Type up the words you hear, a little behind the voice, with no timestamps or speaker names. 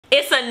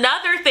It's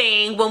another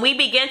thing when we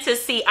begin to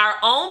see our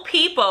own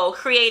people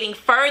creating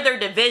further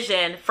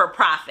division for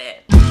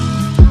profit.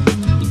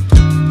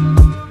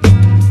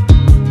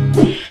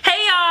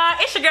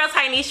 It's your girl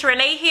Tynisha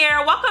Renee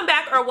here. Welcome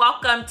back or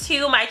welcome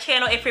to my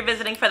channel if you're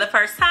visiting for the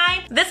first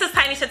time. This is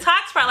Tynisha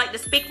Talks, where I like to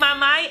speak my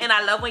mind and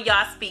I love when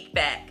y'all speak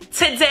back.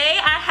 Today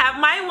I have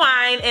my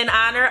wine in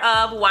honor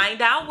of Wine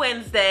Down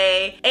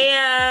Wednesday,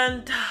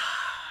 and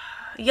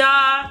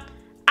y'all,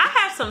 I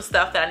have some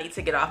stuff that I need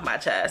to get off my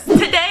chest.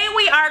 Today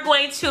we are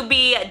going to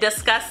be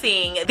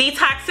discussing the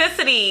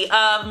toxicity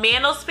of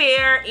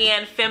Manosphere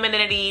and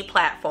Femininity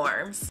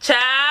platforms. Child,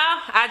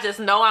 I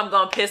just know I'm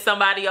gonna piss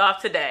somebody off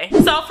today.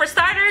 So for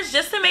starters,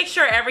 just to make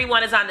sure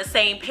everyone is on the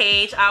same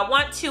page, I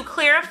want to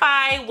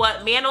clarify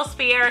what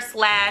Manosphere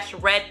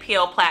 / Red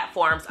Pill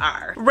platforms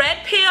are. Red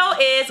Pill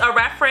is a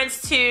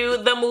reference to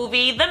the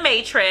movie The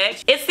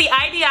Matrix. It's the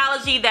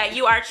ideology that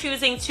you are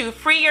choosing to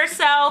free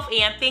yourself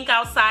and think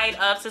outside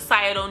of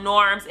societal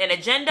norms and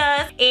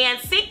agendas and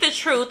seek the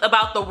truth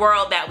about the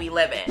world that we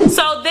live in.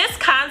 So this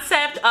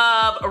concept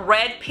of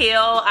red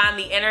pill on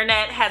the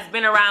internet has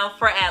been around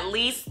for at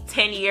least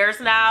 10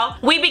 years now.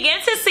 We begin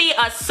to see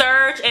a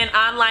surge in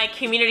online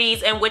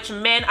communities in which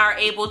men are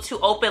able to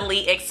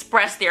openly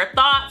express their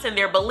thoughts and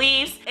their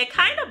beliefs and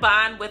kind of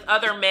bond with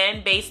other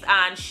men based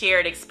on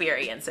shared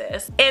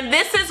experiences. And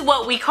this is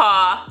what we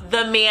call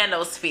the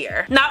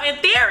manosphere. Now in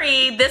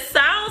theory, this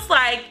sounds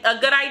like a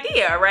good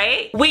idea,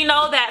 right? We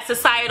know that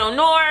societal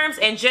norms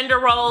and gender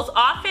roles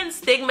often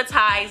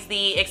stigmatize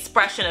the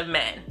expression of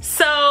men.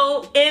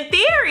 So in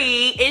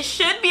theory, it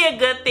should be a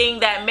good thing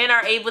that men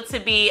are able to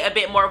be a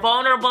bit more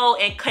vulnerable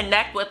and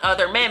connect with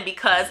other men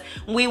because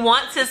we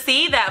want to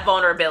see that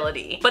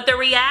vulnerability. But the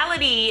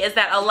reality is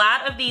that a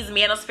lot of these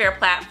manosphere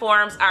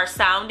platforms are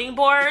sounding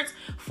boards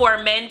for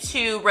men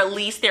to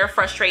release their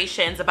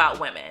frustrations about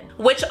women,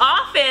 which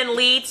often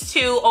leads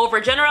to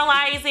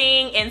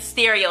overgeneralizing and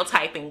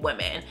stereotyping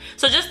women.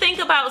 So just think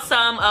about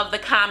some of the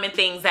common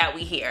things that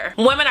we hear.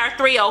 Women are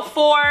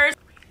 304s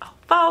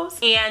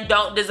and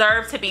don't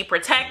deserve to be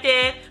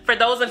protected. For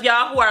those of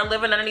y'all who are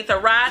living underneath a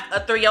rock,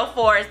 a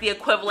 304 is the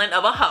equivalent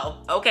of a hoe,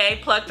 okay?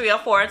 Plug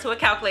 304 into a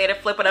calculator,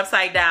 flip it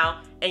upside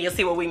down, and you'll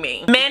see what we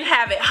mean. Men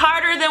have it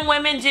harder than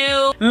women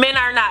do. Men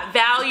are not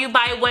valued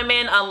by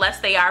women unless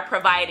they are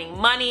providing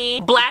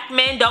money. Black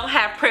men don't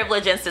have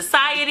privilege in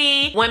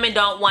society. Women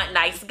don't want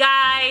nice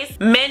guys.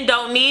 Men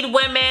don't need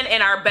women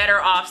and are better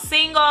off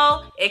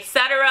single,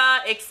 etc.,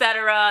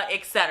 etc.,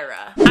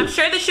 etc. I'm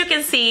sure that you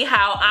can see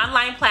how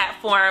online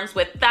platforms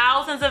with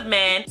thousands of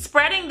men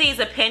spreading these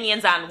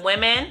opinions on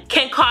women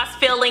can cause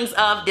feelings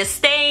of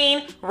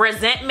disdain,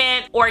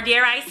 resentment, or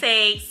dare I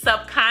say,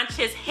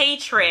 subconscious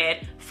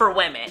hatred for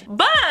women.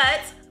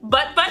 But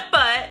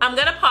I'm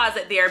gonna pause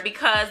it there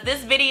because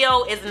this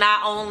video is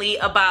not only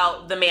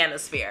about the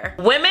manosphere.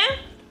 Women,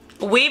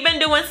 we've been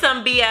doing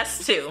some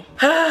BS too.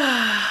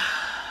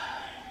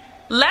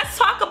 Let's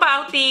talk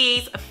about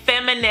these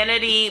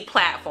femininity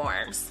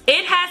platforms.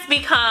 It has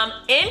become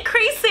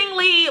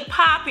increasingly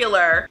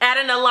popular at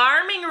an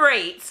alarming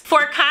rate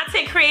for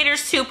content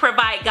creators to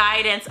provide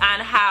guidance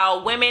on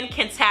how women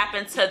can tap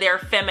into their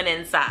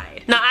feminine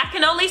side. Now, I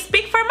can only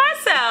speak for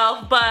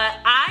myself, but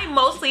I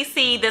mostly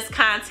see this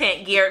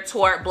content geared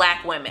toward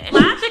Black women.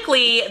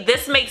 Logically,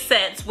 this makes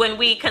sense when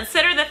we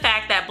consider the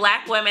fact that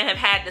Black women have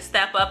had to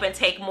step up and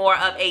take more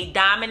of a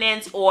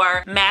dominant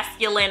or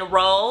masculine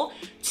role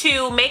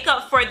to make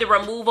up for the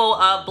removal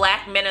of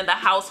Black men in the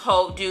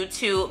household due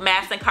to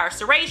mass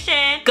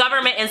incarceration,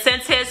 government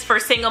incentives for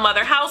single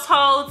mother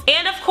households,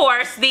 and of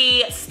course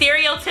the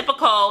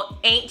stereotypical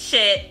ain't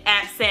shit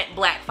absent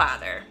Black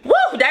father. Woo,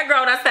 that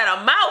girl done said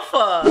a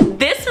mouthful.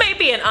 This may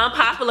be an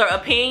unpopular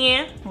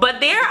opinion, but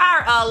there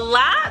are a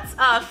lot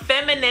of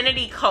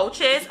femininity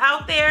coaches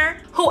out there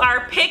who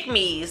are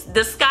pick-me's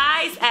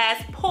disguised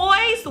as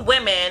poised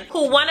women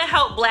who want to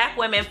help Black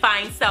women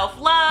find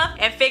self-love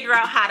and figure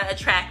out how to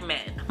attract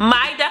men.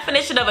 My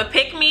definition of a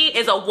pick-me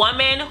is a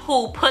woman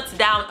who puts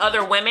down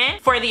other women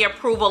for the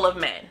approval of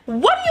men.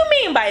 What do you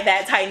mean by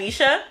that,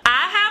 Tynisha?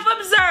 I have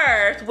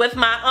observed with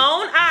my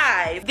own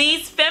eyes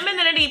these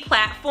femininity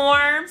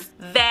platforms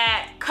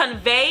that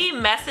convey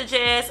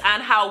messages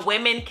on how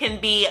women can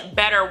be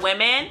better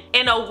women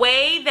in a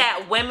way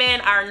that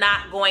women are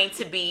not going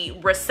to be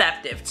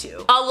receptive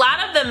to. A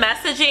lot of the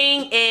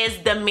messaging is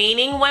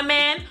demeaning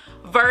women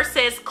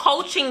versus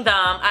coaching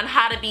them on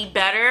how to be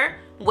better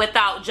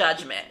without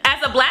judgment.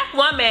 As a Black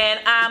woman,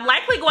 I'm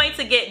likely going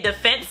to get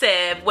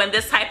defensive when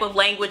this type of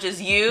language is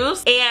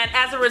used, and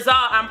as a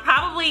result, I'm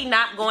probably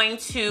not going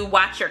to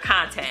watch your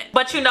content.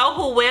 But you know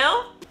who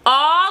will?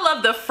 All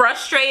of the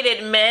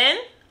frustrated men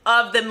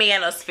of the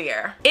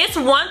manosphere. It's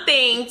one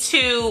thing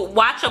to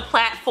watch a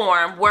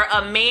platform where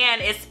a man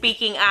is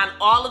speaking on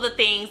all of the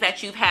things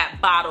that you've had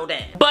bottled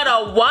in, but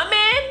a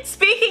woman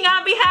speaking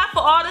on behalf of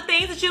all the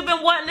things that you've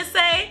been wanting to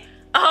say,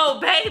 oh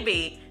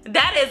baby,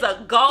 that is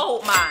a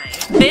gold mine.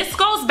 This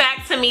goes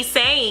back to me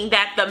saying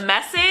that the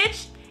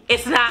message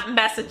it's not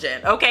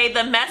messaging, okay?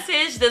 The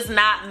message does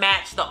not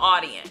match the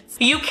audience.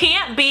 You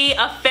can't be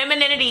a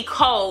femininity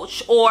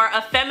coach or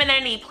a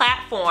femininity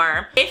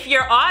platform if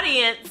your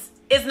audience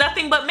is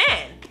nothing but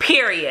men,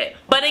 period.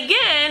 But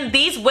again,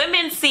 these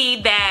women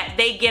see that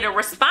they get a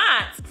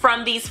response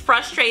from these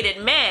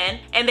frustrated men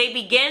and they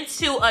begin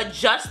to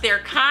adjust their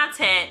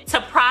content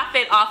to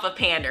profit off of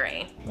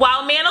pandering.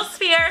 While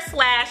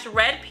Manosphere /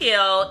 Red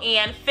Pill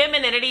and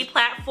Femininity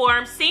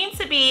platforms seem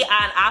to be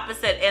on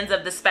opposite ends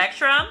of the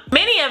spectrum,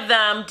 many of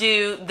them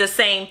do the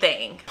same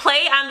thing.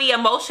 Play on the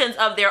emotions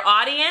of their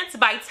audience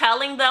by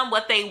telling them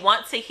what they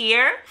want to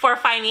hear for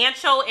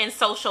financial and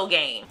social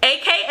gain,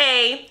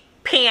 aka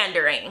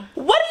pandering.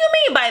 What do you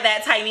mean by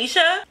that,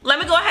 Tynesha? Let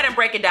me go ahead and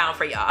break it down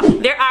for y'all.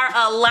 There are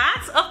a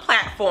lot of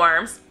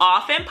platforms,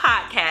 often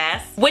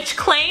podcasts, which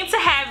claim to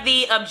have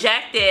the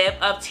objective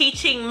of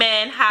teaching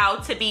men how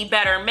to be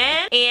better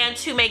men and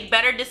to make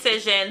better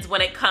decisions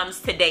when it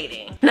comes to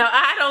dating. Now,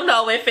 I don't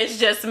know if it's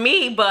just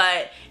me,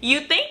 but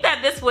you think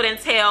that this would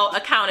entail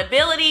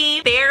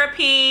accountability,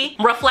 therapy,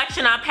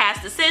 reflection on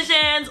past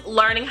decisions,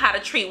 learning how to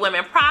treat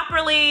women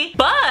properly,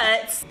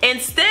 but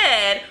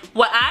instead,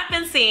 what I've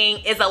been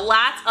seeing is a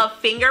lot of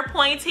finger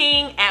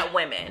pointing at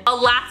women, a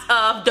lot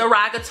of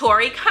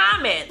derogatory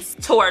comments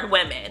toward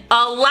women,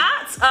 a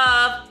lot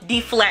of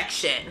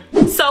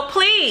deflection. So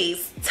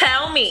please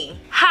tell me,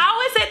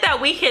 how is it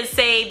that we can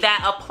say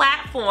that a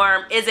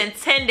platform is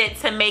intended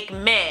to make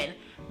men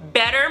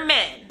better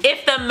men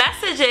if the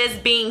messages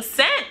being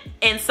sent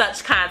in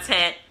such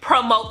content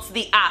promotes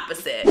the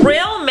opposite?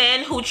 Real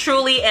men who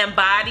truly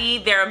embody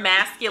their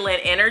masculine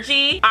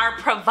energy are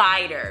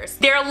providers.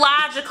 They're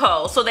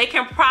logical, so they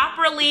can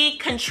properly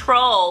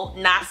control,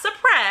 not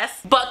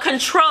suppress, but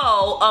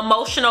control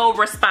emotional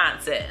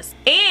responses.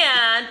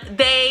 And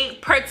they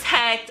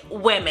protect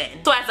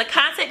women. So as a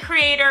content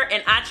creator,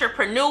 an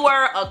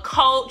entrepreneur, a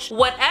coach,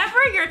 whatever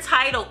your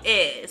title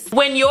is,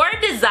 when your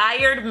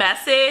desired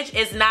message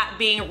is not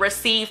being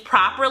received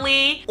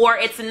properly or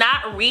it's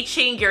not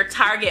reaching your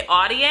target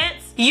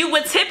audience, you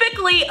would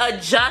typically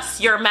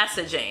adjust your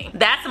messaging.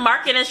 That's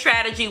marketing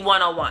strategy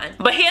 101.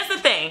 But here's the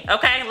thing,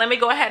 okay? Let me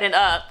go ahead and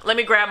let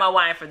me grab my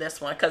wine for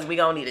this one because we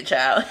gonna need a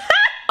child.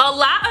 A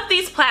lot of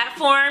these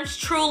platforms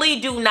truly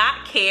do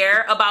not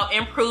care about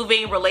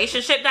improving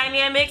relationship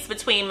dynamics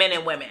between men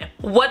and women.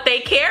 What they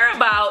care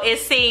about is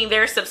seeing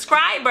their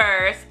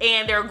subscribers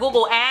and their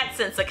Google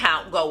AdSense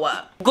account go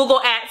up.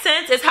 Google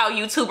AdSense is how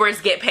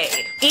YouTubers get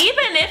paid.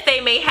 Even if they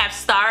may have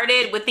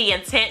started with the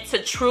intent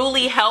to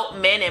truly help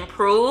men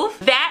improve,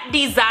 that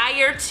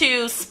desire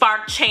to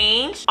spark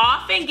change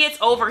often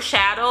gets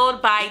overshadowed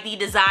by the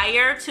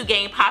desire to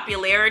gain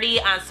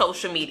popularity on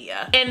social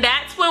media. And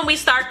that's when we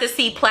start to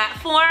see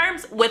platforms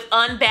with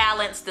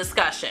unbalanced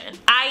discussion,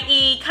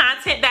 i.e.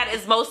 content that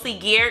is mostly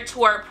geared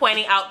toward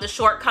pointing out the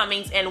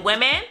shortcomings in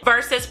women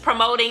versus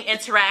promoting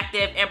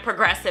interactive and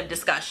progressive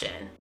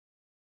discussion.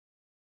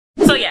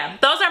 So yeah,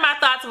 those are my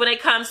thoughts when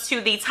it comes to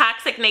the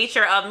toxic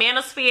nature of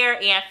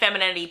manosphere and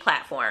femininity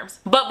platforms.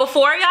 But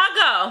before y'all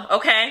go,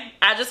 okay,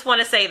 I just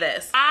want to say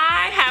this.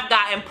 I have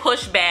gotten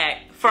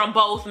pushback from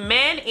both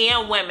men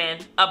and women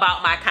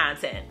about my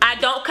content. I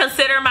don't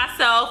consider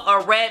myself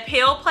a red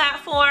pill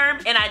platform,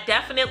 and I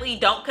definitely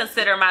don't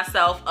consider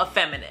myself a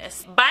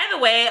feminist. By the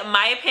way,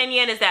 my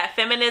opinion is that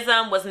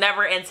feminism was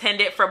never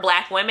intended for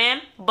black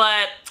women,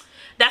 but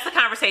that's a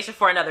conversation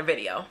for another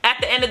video. At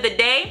the end of the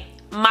day,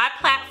 my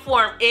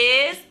platform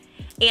is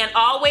and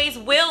always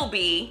will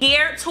be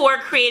geared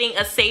toward creating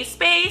a safe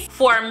space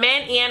for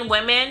men and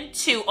women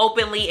to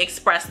openly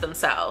express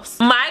themselves.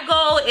 My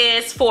goal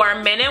is for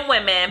men and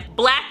women,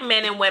 black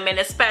men and women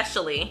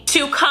especially,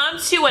 to come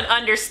to an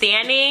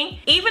understanding,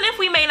 even if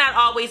we may not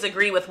always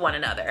agree with one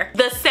another.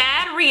 The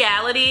sad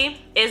reality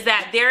is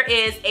that there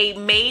is a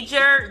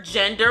major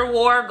gender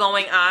war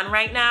going on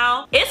right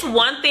now. It's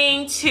one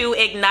thing to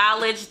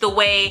acknowledge the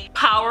way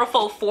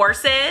powerful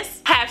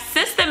forces have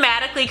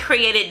systematically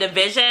created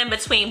division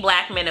between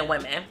black men and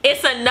women.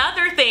 It's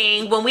another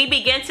thing when we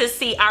begin to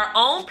see our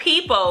own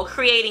people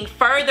creating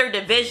further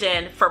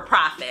division for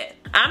profit.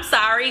 I'm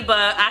sorry,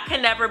 but I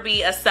can never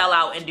be a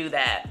sellout and do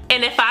that.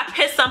 And if I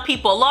piss some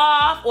people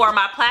off or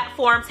my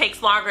platform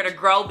takes longer to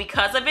grow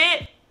because of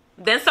it,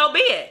 then so be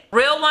it.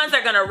 Real ones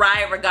are gonna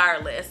ride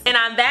regardless. And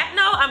on that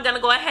note, I'm gonna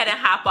go ahead and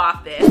hop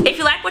off this. If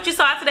you like what you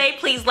saw today,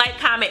 please like,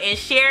 comment, and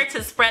share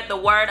to spread the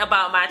word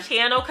about my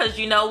channel, because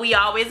you know we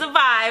always a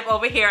vibe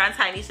over here on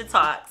Tynesha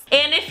Talks.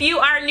 And if you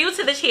are new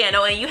to the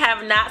channel and you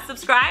have not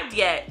subscribed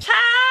yet,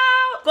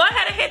 ciao! Go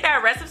ahead and hit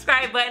that red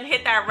subscribe button,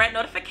 hit that red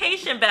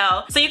notification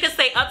bell so you can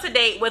stay up to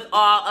date with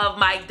all of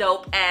my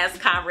dope ass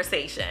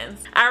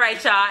conversations. All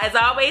right, y'all. As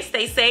always,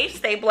 stay safe,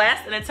 stay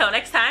blessed, and until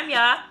next time,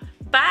 y'all,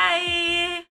 bye!